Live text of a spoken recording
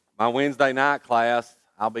my Wednesday night class,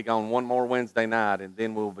 I'll be gone one more Wednesday night, and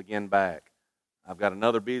then we'll begin back. I've got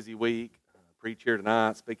another busy week. Preach here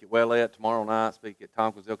tonight, speak at Wellette. Tomorrow night, speak at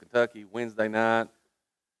Tompkinsville, Kentucky. Wednesday night,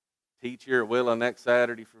 teach here at Willow next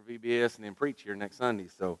Saturday for VBS, and then preach here next Sunday.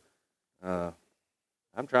 So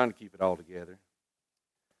I'm trying to keep it all together.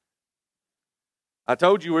 I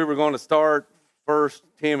told you we were going to start 1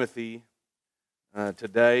 Timothy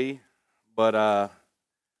today, but I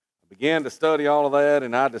began to study all of that,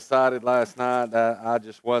 and I decided last night that I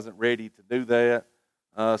just wasn't ready to do that.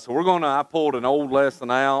 So I pulled an old lesson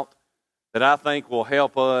out that I think will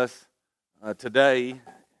help us today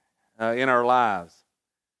in our lives.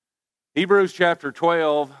 Hebrews chapter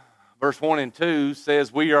 12, verse 1 and 2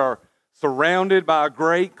 says, we are surrounded by a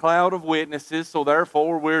great cloud of witnesses, so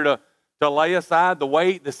therefore we're to lay aside the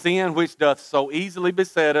weight, the sin which doth so easily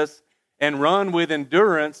beset us, and run with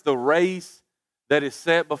endurance the race that is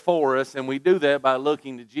set before us, and we do that by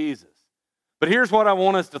looking to Jesus. But here's what I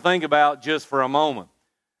want us to think about just for a moment.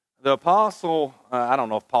 The apostle, I don't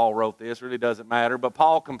know if Paul wrote this, really doesn't matter, but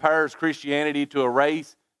Paul compares Christianity to a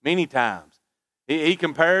race many times. He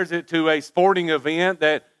compares it to a sporting event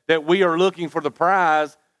that we are looking for the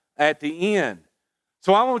prize at the end.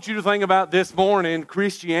 So I want you to think about this morning,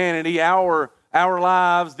 Christianity, our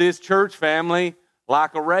lives, this church family,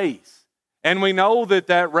 like a race. And we know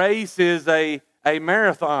that race is a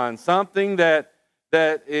marathon, something that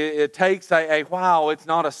it takes a while. It's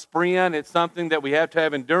not a sprint. It's something that we have to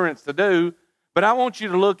have endurance to do. But I want you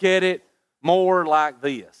to look at it more like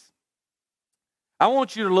this. I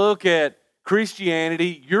want you to look at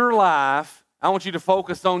Christianity, your life. I want you to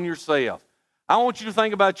focus on yourself. I want you to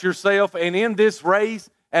think about yourself. And in this race,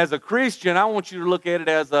 as a Christian, I want you to look at it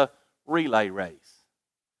as a relay race.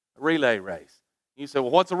 A relay race. You say, well,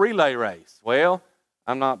 what's a relay race? Well,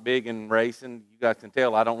 I'm not big in racing. You guys can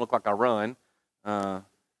tell I don't look like I run.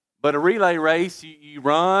 But a relay race, you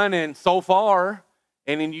run and so far,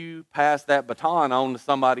 and then you pass that baton on to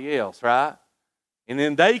somebody else, right? And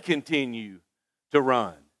then they continue to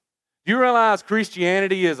run. Do you realize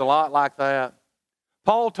Christianity is a lot like that?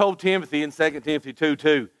 Paul told Timothy in 2 Timothy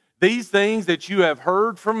 2:2, these things that you have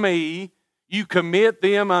heard from me, you commit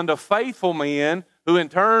them unto faithful men who in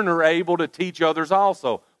turn are able to teach others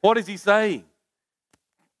also. What is he saying?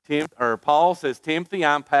 Paul says, Timothy,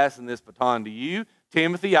 I'm passing this baton to you.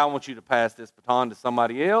 Timothy, I want you to pass this baton to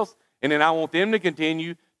somebody else. And then I want them to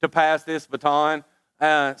continue to pass this baton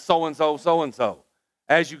so-and-so, so-and-so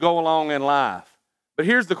as you go along in life. But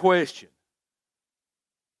here's the question.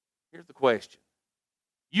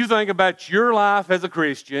 You think about your life as a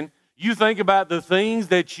Christian. You think about the things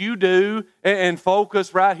that you do and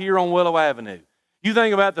focus right here on Willow Avenue. You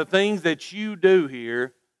think about the things that you do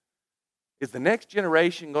here. Is the next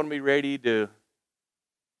generation going to be ready to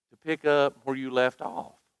pick up where you left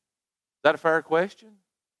off? Is that a fair question?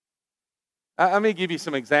 Let me give you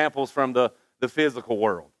some examples from the physical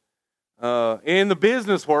world. In the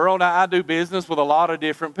business world, I do business with a lot of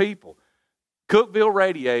different people. Cookeville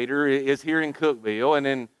Radiator is here in Cookeville, and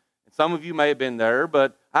then some of you may have been there,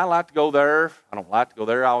 but I like to go there. I don't like to go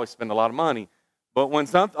there. I always spend a lot of money. But when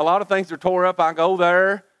a lot of things are tore up, I go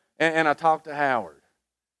there and I talk to Howard.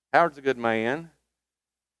 Howard's a good man,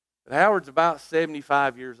 but Howard's about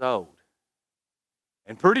 75 years old.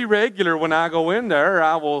 And pretty regular when I go in there,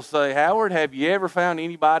 I will say, Howard, have you ever found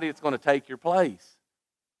anybody that's going to take your place?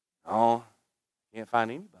 Oh, can't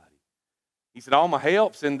find anybody. He said, all my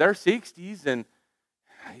help's in their 60s, and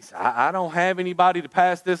he said, I don't have anybody to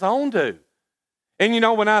pass this on to.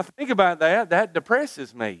 And when I think about that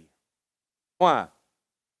depresses me. Why?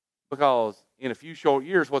 Because in a few short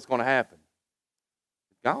years, what's going to happen?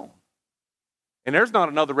 Gone. And there's not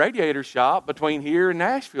another radiator shop between here and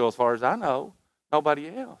Nashville as far as I know.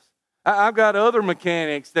 Nobody else. I've got other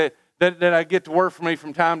mechanics that I get to work for me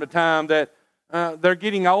from time to time that they're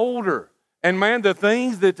getting older. And man, the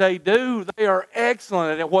things that they do, they are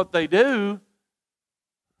excellent at what they do,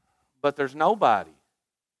 but there's nobody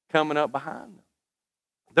coming up behind them.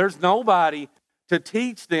 There's nobody to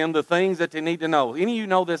teach them the things that they need to know. Any of you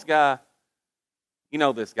know this guy? You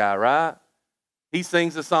know this guy, right? He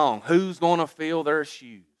sings a song, who's going to fill their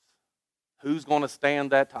shoes? Who's going to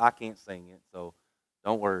stand that? I can't sing it, so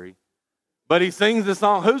don't worry. But he sings the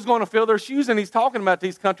song, who's going to fill their shoes? And he's talking about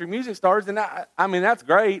these country music stars. And I mean, that's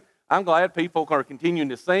great. I'm glad people are continuing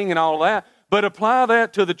to sing and all that. But apply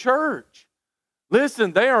that to the church.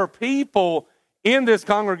 Listen, there are people in this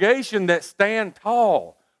congregation that stand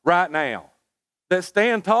tall right now. That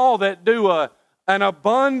stand tall, that do an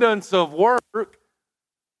abundance of work.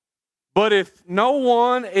 But if no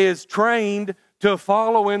one is trained to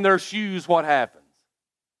follow in their shoes, what happens?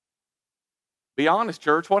 Be honest,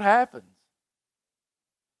 church, what happens?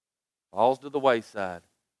 Falls to the wayside.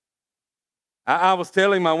 I was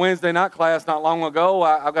telling my Wednesday night class not long ago,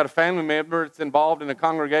 I've got a family member that's involved in a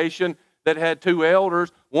congregation that had 2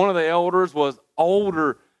 elders. One of the elders was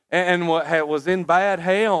older and was in bad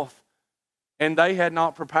health, and they had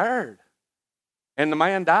not prepared. And the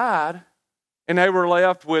man died, and they were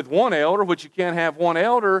left with 1 elder, which you can't have 1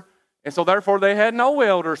 elder, and so therefore they had no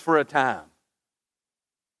elders for a time.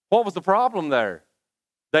 What was the problem there?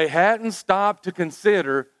 They hadn't stopped to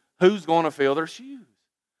consider who's going to fill their shoes.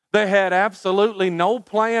 They had absolutely no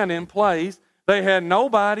plan in place. They had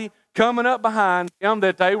nobody coming up behind them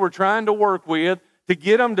that they were trying to work with to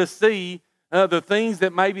get them to see the things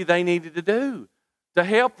that maybe they needed to do to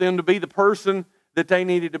help them to be the person that they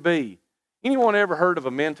needed to be. Anyone ever heard of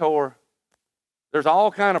a mentor? There's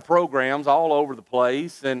all kind of programs all over the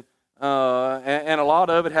place, and a lot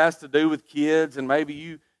of it has to do with kids, and maybe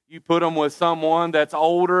you put them with someone that's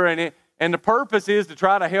older, and the purpose is to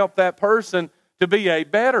try to help that person to be a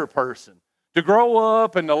better person, to grow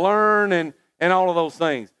up and to learn and all of those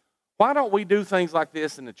things. Why don't we do things like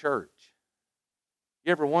this in the church?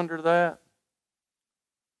 You ever wonder that?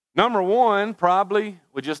 Number one, probably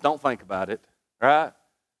we just don't think about it, right?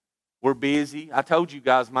 We're busy. I told you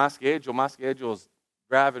guys my schedule is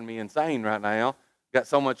driving me insane right now. Got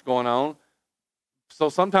so much going on. So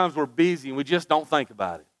sometimes we're busy and we just don't think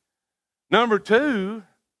about it. Number two,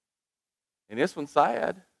 and this one's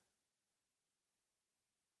sad,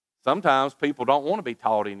 sometimes people don't want to be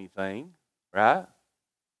taught anything, right?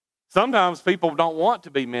 Sometimes people don't want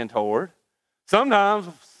to be mentored. Sometimes,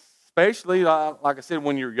 especially like I said,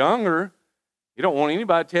 when you're younger, you don't want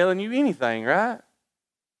anybody telling you anything, right?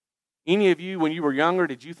 Any of you, when you were younger,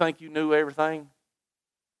 did you think you knew everything?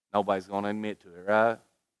 Nobody's going to admit to it, right?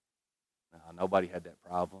 No, nobody had that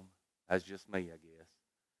problem. That's just me, I guess.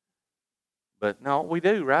 But no, we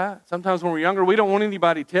do, right? Sometimes when we're younger, we don't want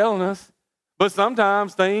anybody telling us. But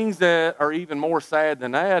sometimes things that are even more sad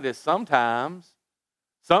than that is sometimes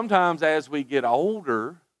as we get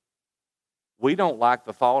older, we don't like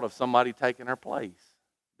the thought of somebody taking our place,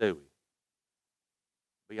 do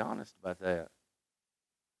we? Be honest about that.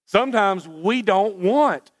 Sometimes we don't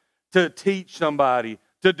want to teach somebody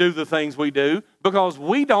to do the things we do because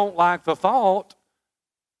we don't like the thought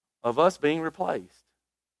of us being replaced.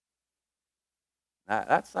 Now,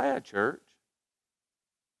 that's sad, church.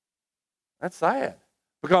 That's sad.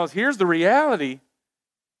 Because here's the reality.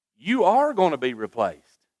 You are going to be replaced.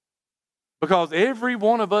 Because every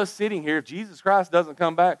one of us sitting here, if Jesus Christ doesn't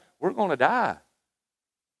come back, we're going to die.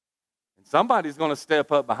 And somebody's going to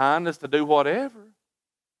step up behind us to do whatever.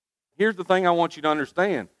 Here's the thing I want you to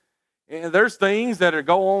understand. There's things that are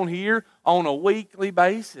go on here on a weekly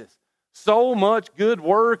basis. So much good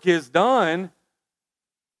work is done.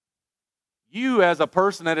 You as a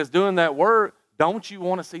person that is doing that work, don't you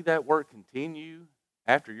want to see that work continue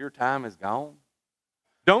after your time is gone?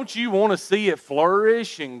 Don't you want to see it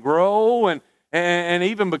flourish and grow and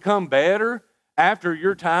even become better after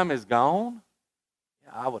your time is gone?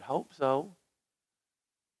 Yeah, I would hope so.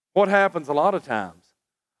 What happens a lot of times?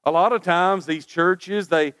 A lot of times these churches,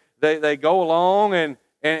 they go along and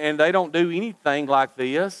they don't do anything like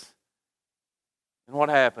this. And what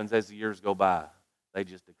happens as the years go by? They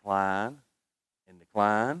just decline and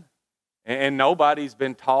decline. And nobody's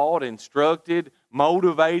been taught, instructed,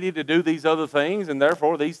 motivated to do these other things, and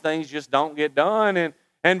therefore these things just don't get done.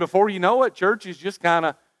 And before you know it, churches just kind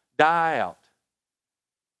of die out.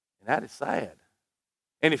 And that is sad.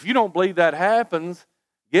 And if you don't believe that happens,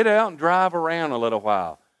 get out and drive around a little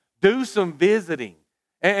while. Do some visiting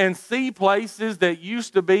and see places that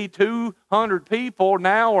used to be 200 people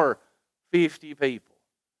now are 50 people.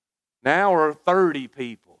 Now are 30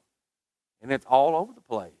 people. And it's all over the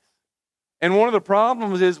place. And one of the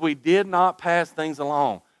problems is we did not pass things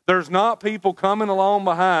along. There's not people coming along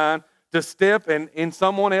behind to step in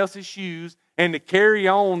someone else's shoes and to carry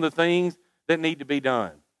on the things that need to be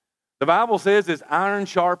done. The Bible says as iron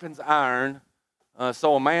sharpens iron,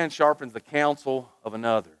 so a man sharpens the counsel of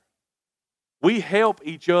another. We help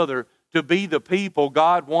each other to be the people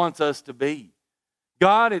God wants us to be.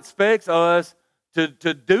 God expects us to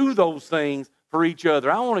do those things for each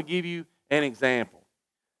other. I want to give you an example.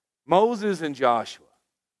 Moses and Joshua.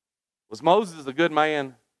 Was Moses a good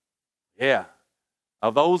man? Yeah.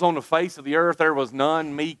 Of those on the face of the earth, there was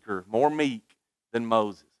none meeker, more meek than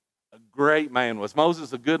Moses. A great man. Was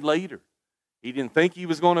Moses a good leader? He didn't think he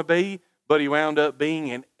was going to be, but he wound up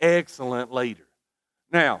being an excellent leader.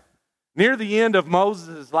 Now, near the end of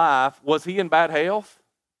Moses' life, was he in bad health?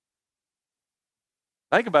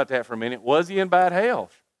 Think about that for a minute. Was he in bad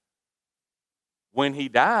health? When he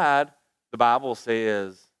died, The Bible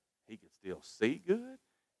says he could still see good.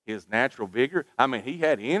 His natural vigor. I mean, he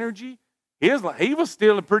had energy. He was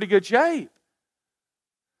still in pretty good shape.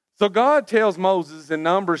 So God tells Moses in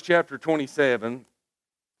Numbers chapter 27,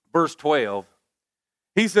 verse 12,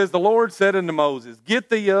 he says, the Lord said unto Moses, get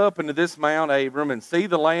thee up into this Mount Abram, and see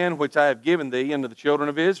the land which I have given thee unto the children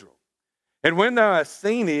of Israel. And when thou hast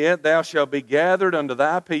seen it, thou shalt be gathered unto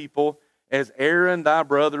thy people, as Aaron thy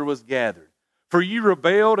brother was gathered. For you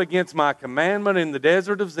rebelled against my commandment in the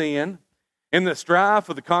desert of Zin, in the strife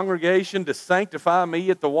of the congregation, to sanctify me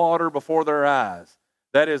at the water before their eyes.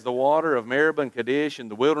 That is the water of Meribah and Kadesh in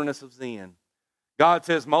the wilderness of Zin. God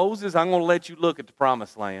says, Moses, I'm going to let you look at the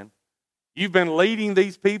promised land. You've been leading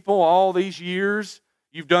these people all these years.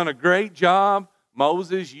 You've done a great job.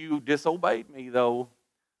 Moses, you disobeyed me, though.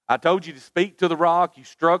 I told you to speak to the rock. You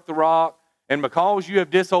struck the rock. And because you have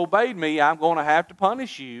disobeyed me, I'm going to have to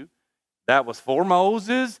punish you. That was for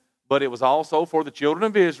Moses, but it was also for the children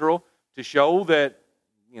of Israel to show that,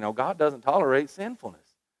 God doesn't tolerate sinfulness.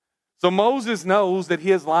 So Moses knows that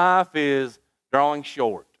his life is drawing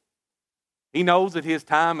short. He knows that his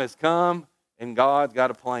time has come, and God's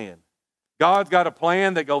got a plan. God's got a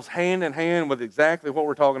plan that goes hand in hand with exactly what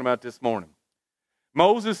we're talking about this morning.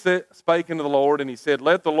 Moses spake unto the Lord, and he said,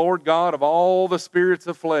 let the Lord God of all the spirits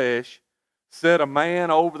of flesh set a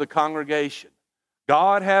man over the congregation.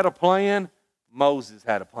 God had a plan. Moses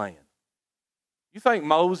had a plan. Do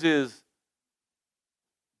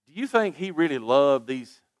you think he really loved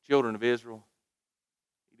these children of Israel?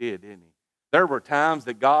 He did, didn't he? There were times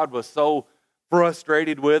that God was so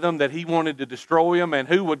frustrated with them that he wanted to destroy them, and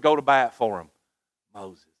who would go to bat for them?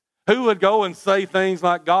 Moses. Who would go and say things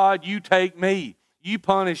like, God, you take me. You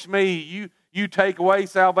punish me. You take away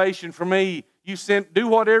salvation from me. Do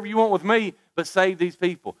whatever you want with me, but save these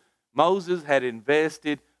people. Moses had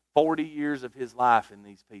invested 40 years of his life in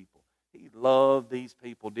these people. He loved these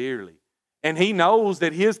people dearly. And he knows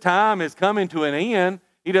that his time is coming to an end.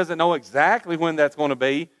 He doesn't know exactly when that's going to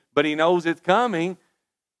be, but he knows it's coming.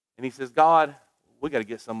 And he says, God, we got to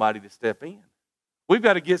get somebody to step in. We've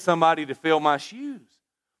got to get somebody to fill my shoes.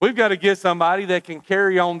 We've got to get somebody that can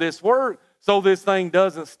carry on this work so this thing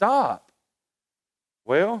doesn't stop.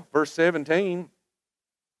 Well, verse 16,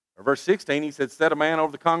 he said, set a man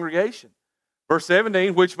over the congregation. Verse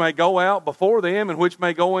 17, which may go out before them and which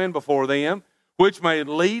may go in before them, which may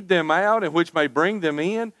lead them out and which may bring them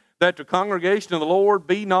in, that the congregation of the Lord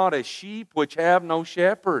be not as sheep which have no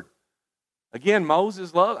shepherd. Again,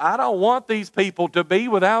 Moses loved, I don't want these people to be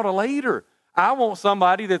without a leader. I want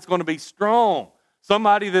somebody that's going to be strong,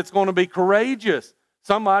 somebody that's going to be courageous,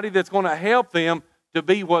 somebody that's going to help them to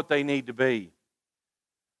be what they need to be.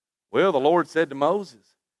 Well, the Lord said to Moses,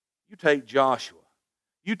 you take Joshua.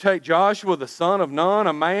 You take Joshua, the son of Nun,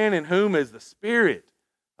 a man in whom is the Spirit,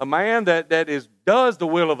 a man that does the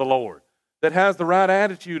will of the Lord, that has the right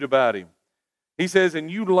attitude about him. He says, and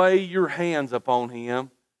you lay your hands upon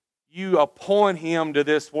him, you appoint him to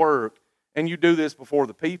this work, and you do this before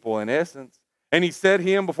the people, in essence. And he set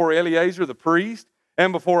him before Eleazar the priest,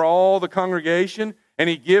 and before all the congregation, and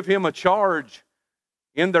he give him a charge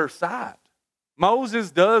in their sight.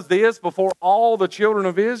 Moses does this before all the children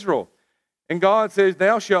of Israel. And God says,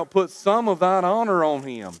 thou shalt put some of thine honor on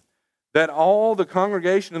him, that all the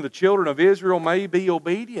congregation of the children of Israel may be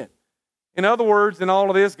obedient. In other words, in all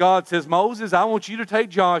of this, God says, Moses, I want you to take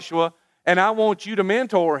Joshua, and I want you to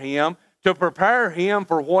mentor him, to prepare him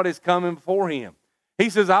for what is coming before him. He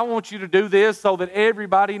says, I want you to do this so that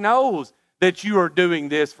everybody knows that you are doing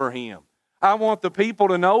this for him. I want the people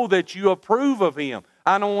to know that you approve of him.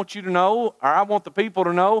 I want the people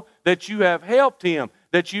to know that you have helped him,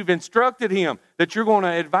 that you've instructed him, that you're going to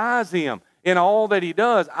advise him in all that he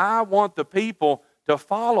does. I want the people to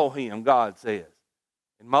follow him, God says.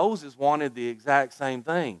 And Moses wanted the exact same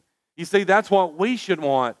thing. You see, that's what we should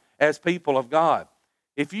want as people of God.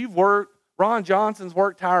 If you've worked, Ron Johnson's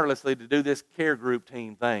worked tirelessly to do this care group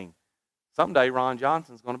team thing. Someday Ron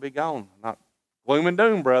Johnson's going to be gone. Not gloom and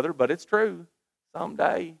doom, brother, but it's true.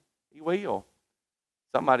 Someday he will.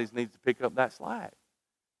 Somebody needs to pick up that slack.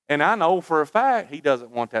 And I know for a fact he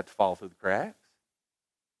doesn't want that to fall through the cracks.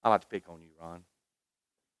 I like to pick on you, Ron.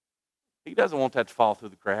 He doesn't want that to fall through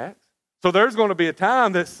the cracks. So there's going to be a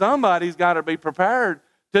time that somebody's got to be prepared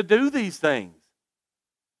to do these things.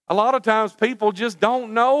 A lot of times people just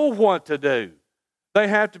don't know what to do. They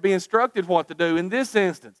have to be instructed what to do. In this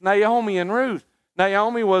instance, Naomi and Ruth.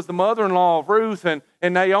 Naomi was the mother-in-law of Ruth, and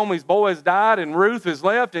Naomi's boys died, and Ruth is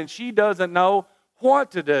left, and she doesn't know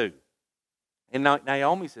what to do. And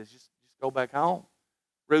Naomi says, just go back home.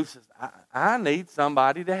 Ruth says, I need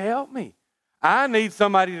somebody to help me. I need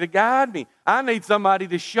somebody to guide me. I need somebody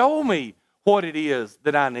to show me what it is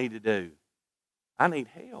that I need to do. I need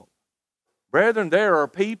help. Brethren, there are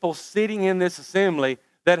people sitting in this assembly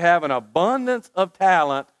that have an abundance of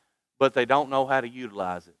talent, but they don't know how to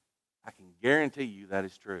utilize it. I can guarantee you that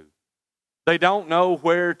is true. They don't know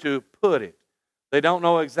where to put it. They don't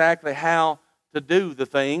know exactly how to do the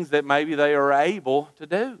things that maybe they are able to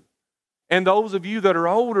do. And those of you that are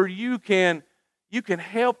older, you can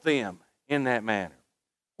help them in that manner.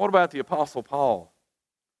 What about the Apostle Paul?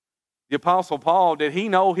 The Apostle Paul, did he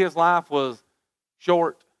know his life was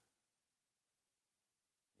short?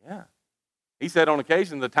 Yeah. He said on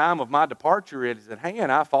occasion, the time of my departure is at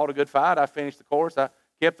hand. I fought a good fight. I finished the course. I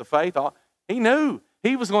kept the faith. He knew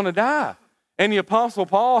he was going to die. And the Apostle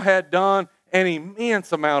Paul had done an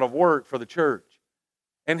immense amount of work for the church.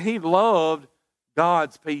 And he loved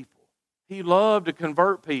God's people. He loved to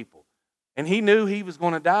convert people. And he knew he was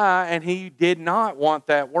going to die, and he did not want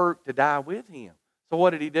that work to die with him. So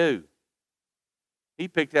what did he do? He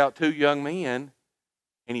picked out 2 young men,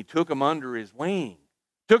 and he took them under his wing.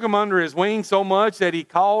 Took them under his wing so much that he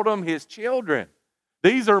called them his children.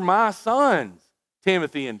 These are my sons,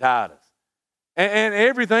 Timothy and Titus. And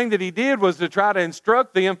everything that he did was to try to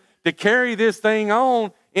instruct them to carry this thing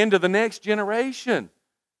on into the next generation.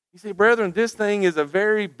 You see, brethren, this thing is a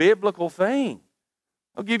very biblical thing.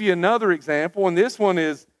 I'll give you another example, and this one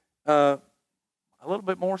is a little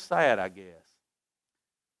bit more sad, I guess.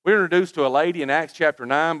 We're introduced to a lady in Acts chapter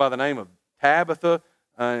 9 by the name of Tabitha,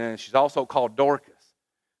 and she's also called Dorcas.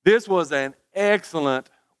 This was an excellent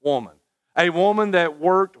woman, a woman that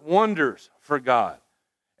worked wonders for God.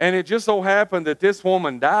 And it just so happened that this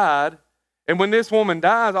woman died, and when this woman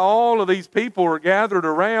dies, all of these people are gathered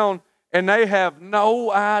around, and they have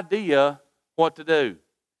no idea what to do.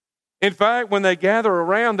 In fact, when they gather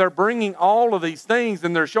around, they're bringing all of these things,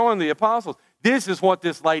 and they're showing the apostles, this is what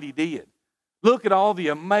this lady did. Look at all the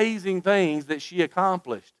amazing things that she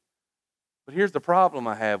accomplished. But here's the problem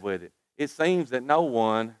I have with it. It seems that no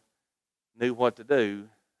one knew what to do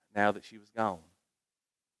now that she was gone.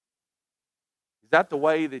 Is that the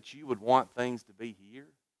way that you would want things to be here?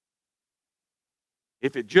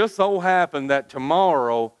 If it just so happened that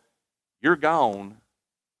tomorrow you're gone,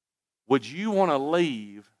 would you want to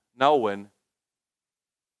leave knowing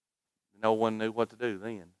no one knew what to do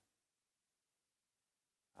then?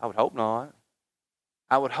 I would hope not.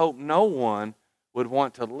 I would hope no one would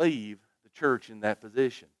want to leave the church in that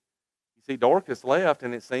position. You see, Dorcas left,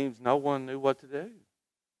 and it seems no one knew what to do.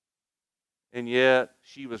 And yet,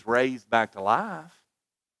 she was raised back to life.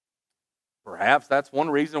 Perhaps that's one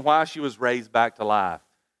reason why she was raised back to life.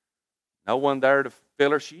 No one there to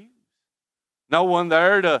fill her shoes. No one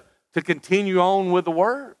there to continue on with the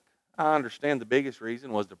work. I understand the biggest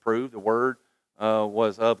reason was to prove the word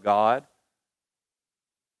was of God.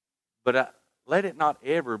 But let it not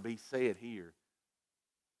ever be said here,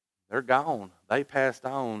 they're gone. They passed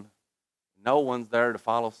on. No one's there to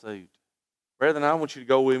follow suit. Brethren, I want you to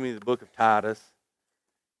go with me to the book of Titus.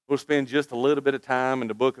 We'll spend just a little bit of time in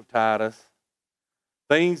the book of Titus.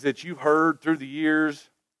 Things that you've heard through the years,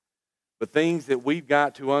 but things that we've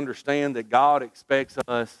got to understand that God expects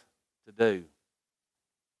us to do.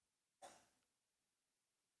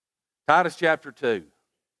 Titus chapter 2.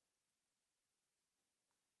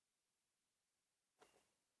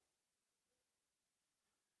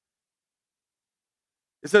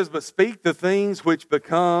 It says, but speak the things which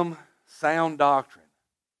become sound doctrine.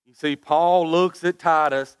 You see, Paul looks at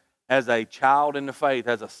Titus as a child in the faith,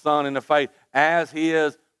 as a son in the faith, as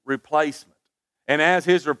his replacement. And as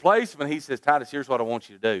his replacement, he says, Titus, here's what I want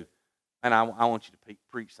you to do. And I want you to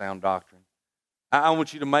preach sound doctrine. I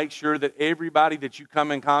want you to make sure that everybody that you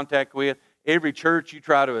come in contact with, every church you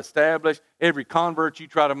try to establish, every convert you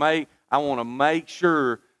try to make, I want to make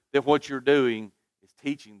sure that what you're doing is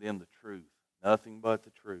teaching them the truth. Nothing but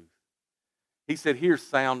the truth. He said, here's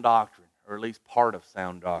sound doctrine, or at least part of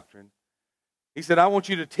sound doctrine. He said, I want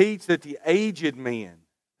you to teach that the aged men,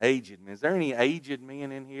 is there any aged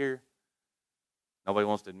men in here? Nobody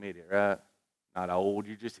wants to admit it, right? Not old,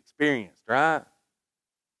 you're just experienced, right?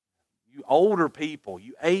 You older people,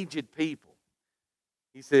 you aged people.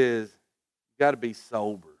 He says, you've got to be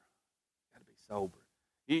sober. You've got to be sober.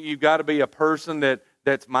 You've got to be a person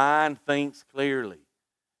that's mind thinks clearly.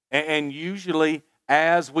 And usually,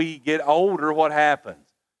 as we get older, what happens?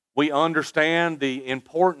 We understand the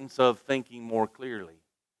importance of thinking more clearly.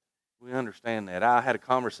 We understand that. I had a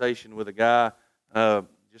conversation with a guy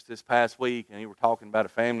just this past week, and he were talking about a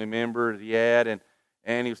family member that he had,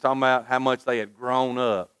 and he was talking about how much they had grown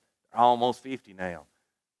up. They're almost 50 now.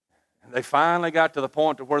 And they finally got to the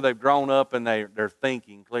point to where they've grown up and they're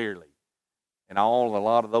thinking clearly. And a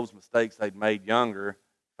lot of those mistakes they'd made younger,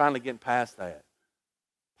 finally getting past that.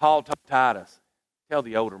 Paul told Titus, tell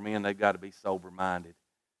the older men they've got to be sober-minded.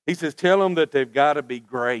 He says, tell them that they've got to be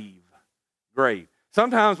grave. Grave.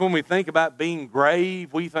 Sometimes when we think about being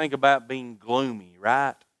grave, we think about being gloomy,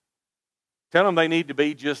 right? Tell them they need to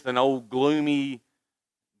be just an old gloomy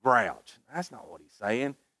grouch. That's not what he's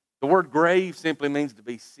saying. The word grave simply means to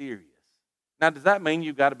be serious. Now, does that mean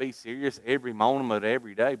you've got to be serious every moment of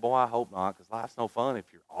every day? Boy, I hope not, because life's no fun if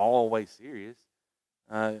you're always serious.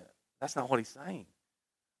 That's not what he's saying.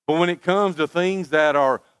 But when it comes to things that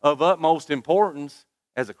are of utmost importance,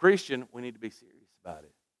 as a Christian, we need to be serious about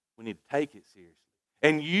it. We need to take it seriously.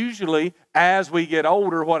 And usually, as we get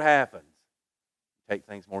older, what happens? Take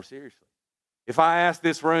things more seriously. If I ask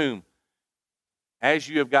this room, as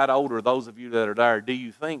you have got older, those of you that are there, do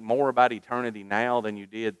you think more about eternity now than you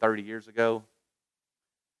did 30 years ago?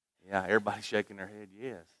 Yeah, everybody's shaking their head,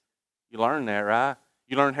 yes. You learn that, right?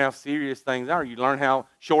 You learn how serious things are. You learn how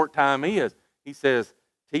short time is. He says,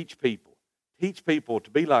 teach people. Teach people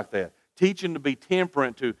to be like that. Teach them to be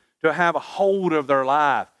temperate, to have a hold of their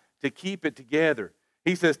life, to keep it together.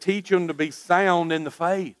 He says, teach them to be sound in the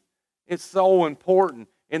faith. It's so important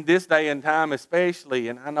in this day and time especially,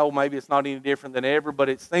 and I know maybe it's not any different than ever, but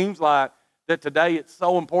it seems like that today it's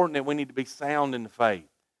so important that we need to be sound in the faith.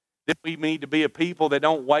 That we need to be a people that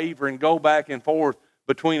don't waver and go back and forth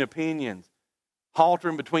between opinions.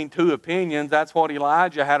 Haltering between two opinions, that's what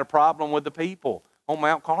Elijah had a problem with the people on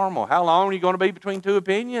Mount Carmel. How long are you going to be between two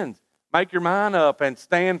opinions? Make your mind up and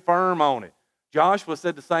stand firm on it. Joshua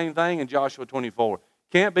said the same thing in Joshua 24.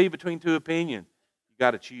 Can't be between two opinions. You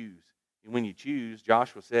got to choose. And when you choose,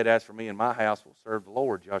 Joshua said, as for me and my house, will serve the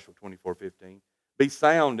Lord, Joshua 24:15. Be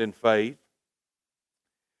sound in faith.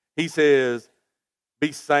 He says,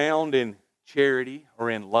 be sound in charity or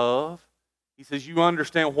in love. He says, you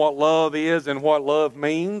understand what love is and what love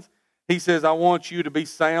means. He says, I want you to be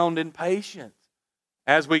sound in patience.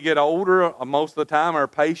 As we get older, most of the time our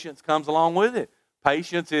patience comes along with it.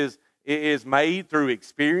 Patience is made through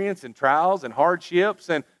experience and trials and hardships,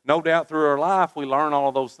 and no doubt through our life we learn all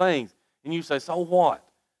of those things. And you say, so what?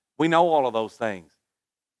 We know all of those things.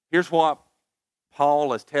 Here's what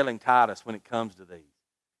Paul is telling Titus when it comes to these.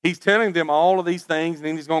 He's telling them all of these things, and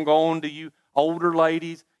then he's going to go on to you older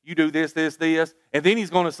ladies, you do this, this, this, and then he's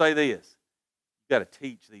going to say this. You've got to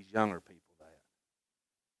teach these younger people that.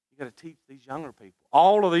 You've got to teach these younger people.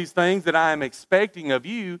 All of these things that I am expecting of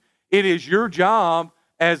you, it is your job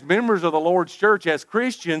as members of the Lord's church, as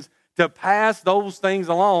Christians, to pass those things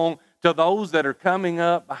along to those that are coming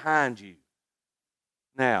up behind you.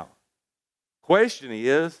 Now, question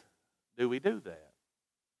is, do we do that?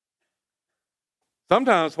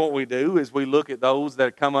 Sometimes what we do is we look at those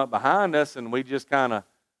that come up behind us and we just kind of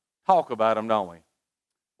talk about them, don't we?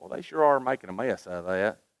 Well, they sure are making a mess out of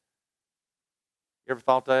that. You ever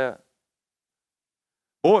thought that?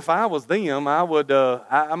 Boy, if I was them, I would.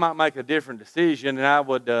 I might make a different decision, and I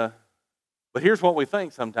would. But here's what we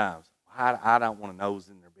think sometimes: I don't want to nose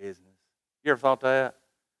in their business. You ever thought that?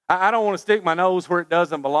 I don't want to stick my nose where it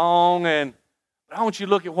doesn't belong. But I want you to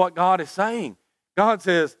look at what God is saying. God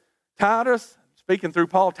says, Titus, speaking through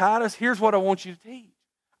Paul, Titus, here's what I want you to teach.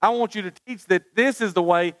 I want you to teach that this is the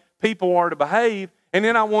way people are to behave, and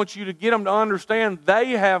then I want you to get them to understand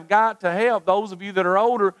they have got to help those of you that are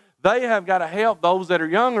older. They have got to help those that are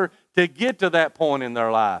younger to get to that point in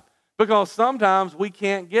their life. Because sometimes we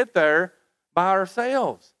can't get there by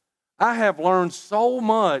ourselves. I have learned so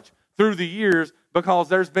much through the years because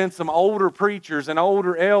there's been some older preachers and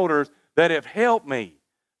older elders that have helped me,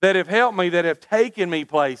 that have taken me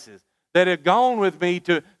places, that have gone with me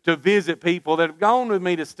to visit people, that have gone with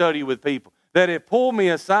me to study with people, that have pulled me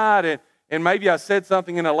aside and maybe I said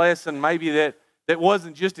something in a lesson maybe that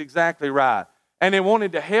wasn't just exactly right. And they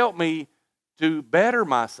wanted to help me to better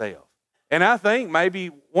myself. And I think maybe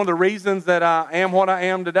one of the reasons that I am what I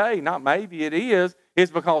am today, not maybe it is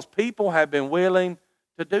because people have been willing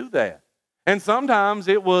to do that. And sometimes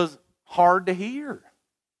it was hard to hear.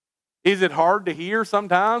 Is it hard to hear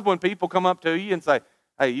sometimes when people come up to you and say,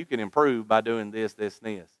 hey, you can improve by doing this, this,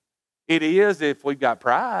 and this? It is if we've got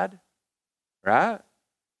pride, right?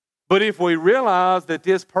 But if we realize that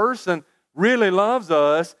this person really loves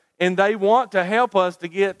us and they want to help us to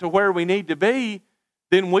get to where we need to be,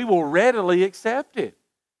 then we will readily accept it.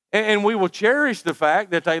 And we will cherish the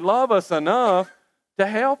fact that they love us enough to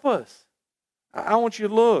help us. I want you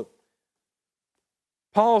to look.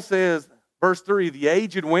 Paul says, verse 3, the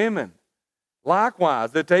aged women,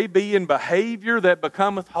 likewise, that they be in behavior that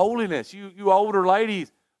becometh holiness. You older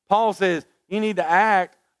ladies, Paul says, you need to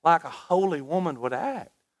act like a holy woman would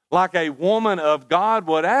act, like a woman of God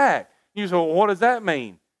would act. You say, well, what does that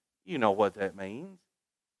mean? You know what that means.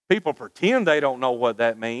 People pretend they don't know what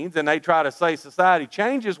that means, and they try to say society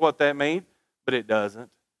changes what that means, but it doesn't.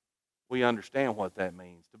 We understand what that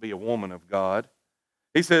means to be a woman of God.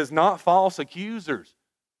 He says, not false accusers.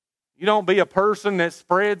 You don't be a person that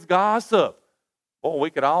spreads gossip. Boy, we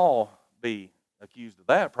could all be accused of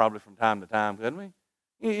that probably from time to time, couldn't we?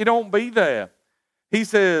 You don't be that. He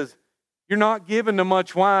says, you're not given to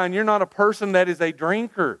much wine. You're not a person that is a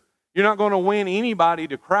drinker. You're not going to win anybody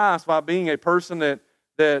to Christ by being a person that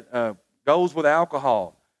goes with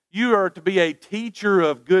alcohol. You are to be a teacher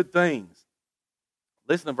of good things.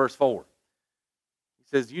 Listen to verse 4. He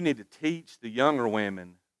says, you need to teach the younger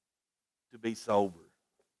women to be sober.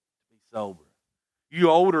 To be sober.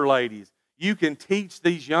 You older ladies, you can teach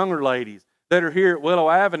these younger ladies that are here at Willow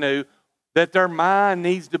Avenue that their mind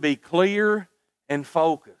needs to be clear and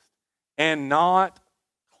focused and not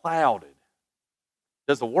clouded.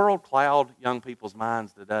 Does the world cloud young people's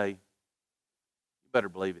minds today? You better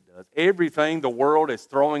believe it does. Everything the world is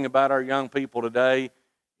throwing about our young people today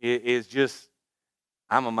is just,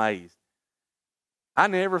 I'm amazed. I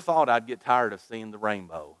never thought I'd get tired of seeing the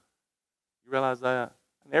rainbow. You realize that?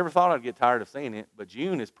 I never thought I'd get tired of seeing it, but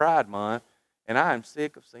June is Pride Month, and I am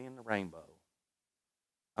sick of seeing the rainbow.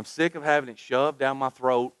 I'm sick of having it shoved down my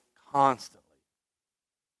throat constantly.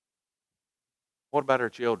 What about our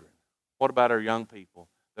children? What about our young people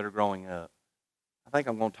that are growing up? I think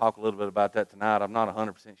I'm going to talk a little bit about that tonight. I'm not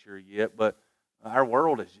 100% sure yet, but our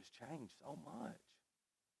world has just changed so much.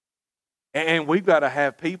 And we've got to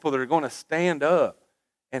have people that are going to stand up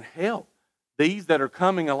and help these that are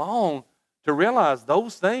coming along to realize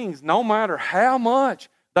those things, no matter how much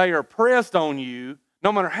they are pressed on you,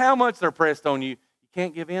 no matter how much they're pressed on you, you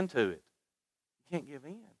can't give in to it. You can't give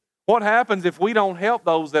in. What happens if we don't help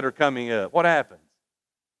those that are coming up? What happens?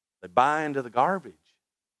 They buy into the garbage.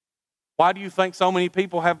 Why do you think so many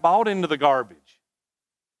people have bought into the garbage?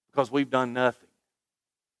 Because we've done nothing,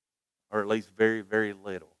 or at least very, very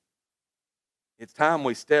little. It's time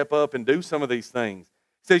we step up and do some of these things.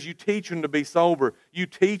 It says you teach them to be sober. You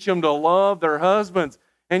teach them to love their husbands.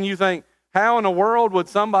 And you think, how in the world would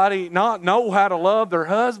somebody not know how to love their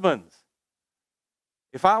husbands?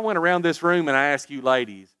 If I went around this room and I asked you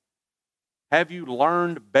ladies, have you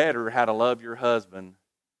learned better how to love your husband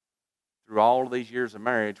through all of these years of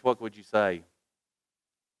marriage, what would you say?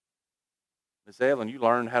 Miss Ellen, you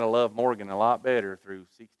learned how to love Morgan a lot better through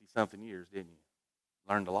 60-something years, didn't you?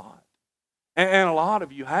 Learned a lot. And a lot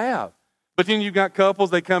of you have. But then you've got couples,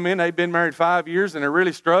 they come in, they've been married 5 years, and they're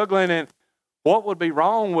really struggling. And what would be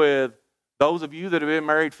wrong with those of you that have been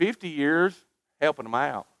married 50 years helping them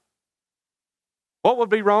out? What would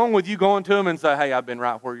be wrong with you going to them and say, hey, I've been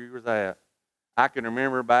right where you was at. I can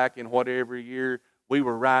remember back in whatever year, we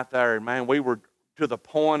were right there. And man, we were to the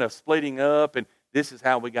point of splitting up, and this is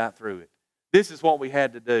how we got through it. This is what we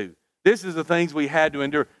had to do. This is the things we had to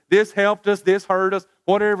endure. This helped us, this hurt us,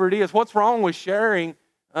 whatever it is. What's wrong with sharing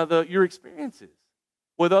your experiences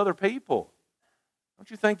with other people? Don't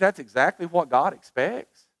you think that's exactly what God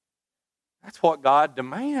expects? That's what God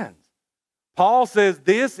demands. Paul says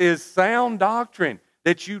this is sound doctrine,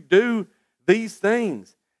 that you do these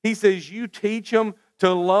things. He says you teach them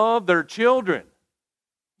to love their children.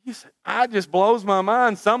 You say, it just blows my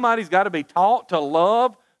mind. Somebody's got to be taught to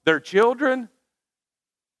love their children.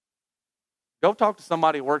 Go talk to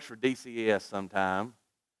somebody who works for DCS sometime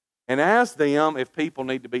and ask them if people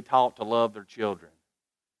need to be taught to love their children.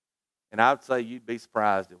 And I would say you'd be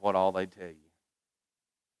surprised at what all they tell you.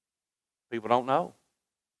 People don't know.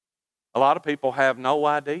 A lot of people have no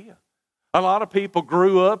idea. A lot of people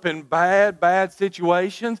grew up in bad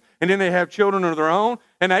situations, and then they have children of their own,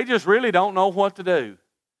 and they just really don't know what to do.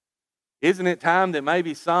 Isn't it time that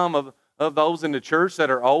maybe some of those in the church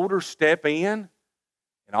that are older step in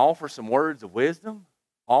and offer some words of wisdom,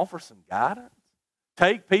 offer some guidance,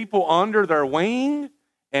 take people under their wing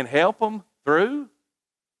and help them through?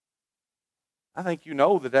 I think you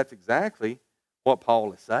know that that's exactly what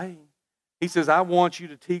Paul is saying. He says, I want you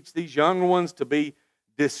to teach these younger ones to be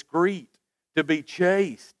discreet, to be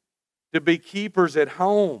chaste, to be keepers at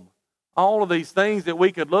home. All of these things that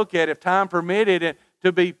we could look at if time permitted, and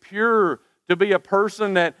to be pure, to be a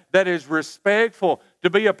person that is respectful, to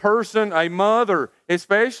be a person, a mother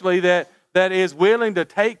especially, that is willing to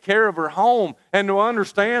take care of her home and to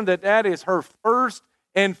understand that that is her first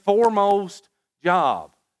and foremost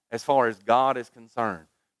job as far as God is concerned.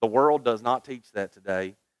 The world does not teach that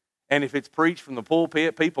today. And if it's preached from the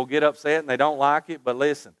pulpit, people get upset and they don't like it. But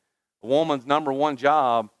listen, a woman's number one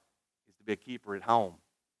job is to be a keeper at home.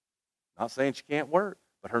 Not saying she can't work,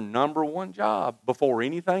 but her number one job before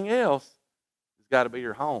anything else has got to be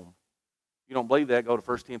her home. If you don't believe that, go to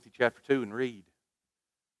 1 Timothy chapter 2 and read.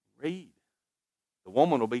 Read. The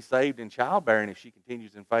woman will be saved in childbearing if she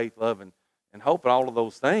continues in faith, love, and hope, and all of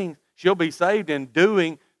those things. She'll be saved in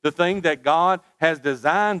doing the thing that God has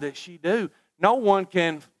designed that she do. No one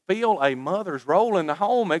can fill a mother's role in the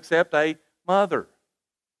home except a mother.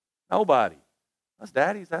 Nobody. Us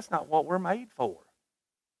daddies, that's not what we're made for.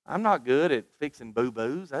 I'm not good at fixing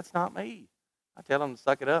boo-boos. That's not me. I tell them to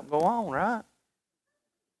suck it up and go on, right?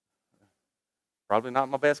 Probably not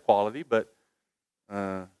my best quality, but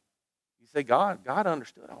you say God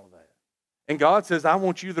understood all of that. And God says, I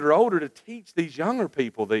want you that are older to teach these younger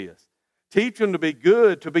people this. Teach them to be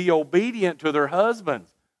good, to be obedient to their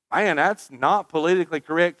husbands. Man, that's not politically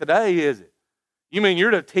correct today, is it? You mean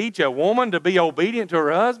you're to teach a woman to be obedient to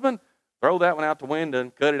her husband? Throw that one out the window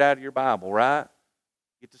and cut it out of your Bible, right?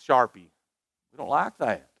 Get the Sharpie. We don't like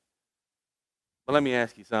that. But let me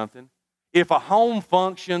ask you something. If a home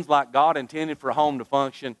functions like God intended for a home to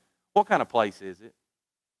function, what kind of place is it?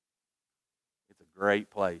 It's a great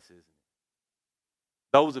place, isn't it?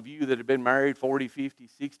 Those of you that have been married 40, 50,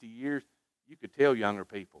 60 years, you could tell younger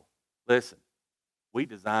people, listen, we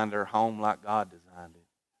designed our home like God designed it.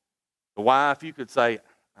 The wife, you could say,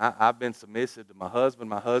 I've been submissive to my husband.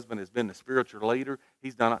 My husband has been the spiritual leader.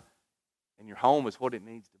 He's done it. And your home is what it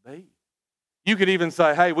needs to be. You could even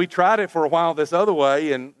say, hey, we tried it for a while this other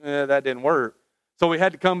way, and that didn't work. So we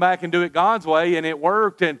had to come back and do it God's way, and it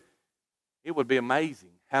worked. And it would be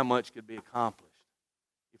amazing how much could be accomplished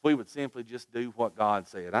if we would simply just do what God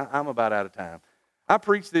said. I'm about out of time. I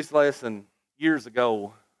preached this lesson years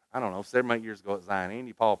ago. I don't know, 7 or 8 years ago at Zion.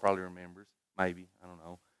 Andy Paul probably remembers. Maybe. I don't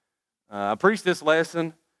know. I preached this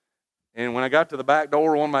lesson, and when I got to the back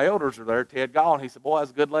door, one of my elders was there, Ted Gall, and he said, boy,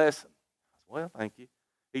 that's a good lesson. I said, well, thank you.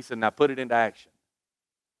 He said, now put it into action.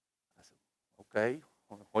 I said, okay,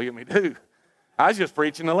 what do you want me to do? I was just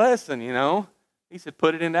preaching a lesson, you know. He said,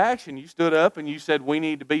 put it into action. You stood up and you said, we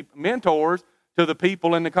need to be mentors to the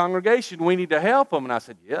people in the congregation. We need to help them. And I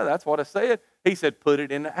said, yeah, that's what I said. He said, put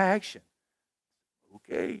it into action.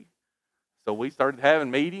 Okay. So we started having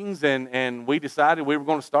meetings, and we decided we were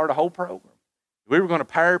going to start a whole program. We were going to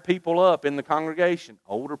pair people up in the congregation,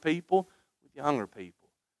 older people with younger people.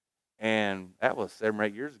 And that was 7 or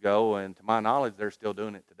 8 years ago, and to my knowledge, they're still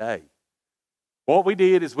doing it today. What we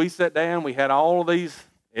did is we sat down, we had all of these,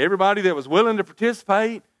 everybody that was willing to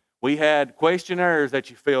participate, we had questionnaires that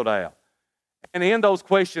you filled out. And in those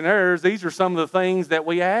questionnaires, these are some of the things that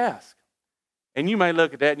we ask. And you may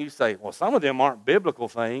look at that and you say, well, some of them aren't biblical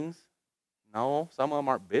things. No, some of them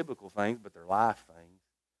aren't biblical things, but they're life things.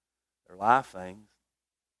 They're life things.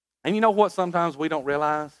 And you know what sometimes we don't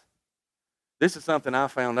realize? This is something I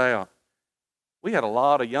found out. We had a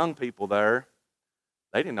lot of young people there.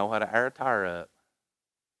 They didn't know how to air a tire up.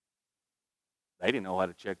 They didn't know how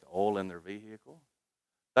to check the oil in their vehicle.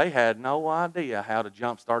 They had no idea how to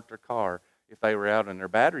jump start their car if they were out and their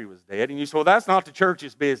battery was dead. And you say, well, that's not the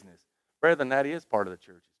church's business. Brethren, that is part of the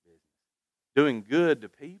church's business. Doing good to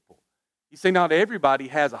people. You see, not everybody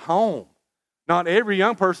has a home. Not every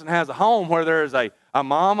young person has a home where there's a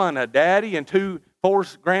mama and a daddy and 4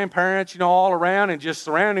 grandparents, all around and just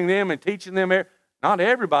surrounding them and teaching them. Not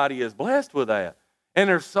everybody is blessed with that. And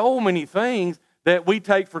there's so many things that we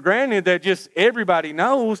take for granted that just everybody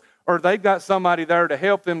knows, or they've got somebody there to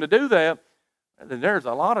help them to do that. And there's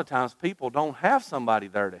a lot of times people don't have somebody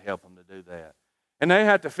there to help them to do that. And they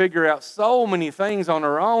have to figure out so many things on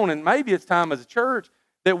their own. And maybe it's time as a church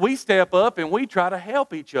that we step up and we try to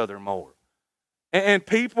help each other more. And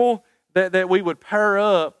people that we would pair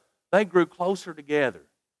up, they grew closer together.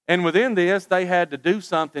 And within this, they had to do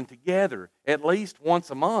something together at least once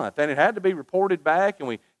a month. And it had to be reported back, and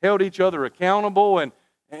we held each other accountable,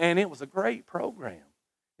 and it was a great program.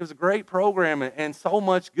 It was a great program, and so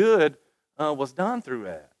much good was done through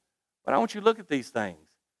that. But I want you to look at these things.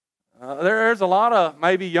 There's a lot of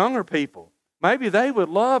maybe younger people. Maybe they would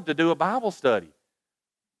love to do a Bible study.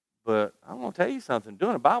 But I'm going to tell you something.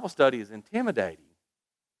 Doing a Bible study is intimidating.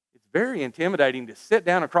 It's very intimidating to sit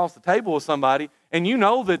down across the table with somebody and you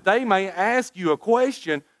know that they may ask you a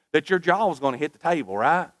question that your jaw is going to hit the table,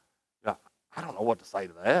 right? I don't know what to say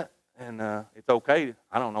to that. And it's okay.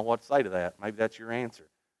 I don't know what to say to that. Maybe that's your answer.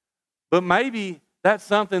 But maybe that's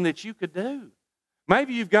something that you could do.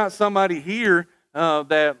 Maybe you've got somebody here,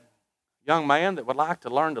 that young man that would like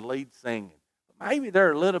to learn to lead singing. But maybe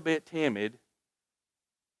they're a little bit timid.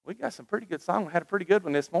 We got some pretty good songs. We had a pretty good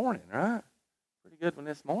one this morning, right? Pretty good one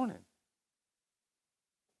this morning.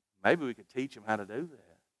 Maybe we could teach them how to do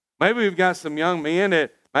that. Maybe we've got some young men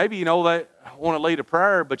that maybe, they want to lead a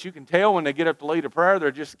prayer, but you can tell when they get up to lead a prayer, they're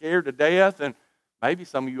just scared to death. And maybe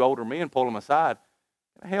some of you older men pull them aside.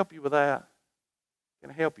 Can I help you with that? Can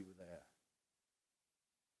I help you with that?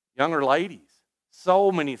 younger ladies,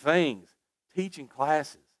 so many things, teaching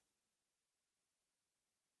classes.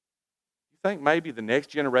 You think maybe the next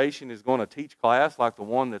generation is going to teach class like the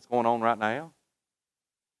one that's going on right now?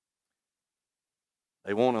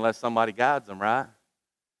 They won't unless somebody guides them, right?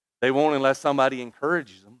 They won't unless somebody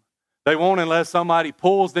encourages them. They won't unless somebody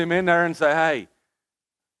pulls them in there and say, hey,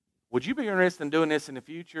 would you be interested in doing this in the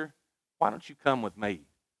future? Why don't you come with me?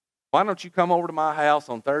 Why don't you come over to my house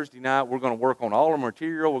on Thursday night? We're going to work on all the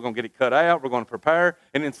material. We're going to get it cut out. We're going to prepare.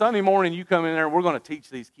 And then Sunday morning, you come in there and we're going to teach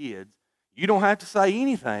these kids. You don't have to say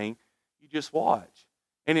anything. You just watch.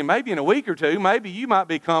 And then maybe in a week or two, maybe you might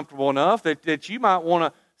be comfortable enough that you might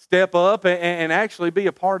want to step up and actually be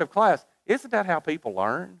a part of class. Isn't that how people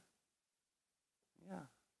learn? Yeah,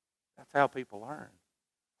 that's how people learn.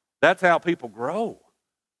 That's how people grow.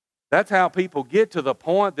 That's how people get to the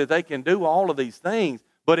point that they can do all of these things.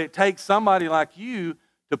 But it takes somebody like you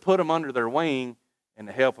to put them under their wing and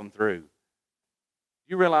to help them through.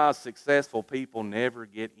 You realize successful people never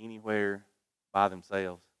get anywhere by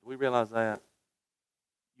themselves? Do we realize that?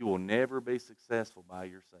 You will never be successful by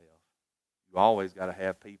yourself. You always got to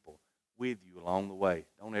have people with you along the way.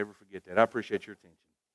 Don't ever forget that. I appreciate your attention.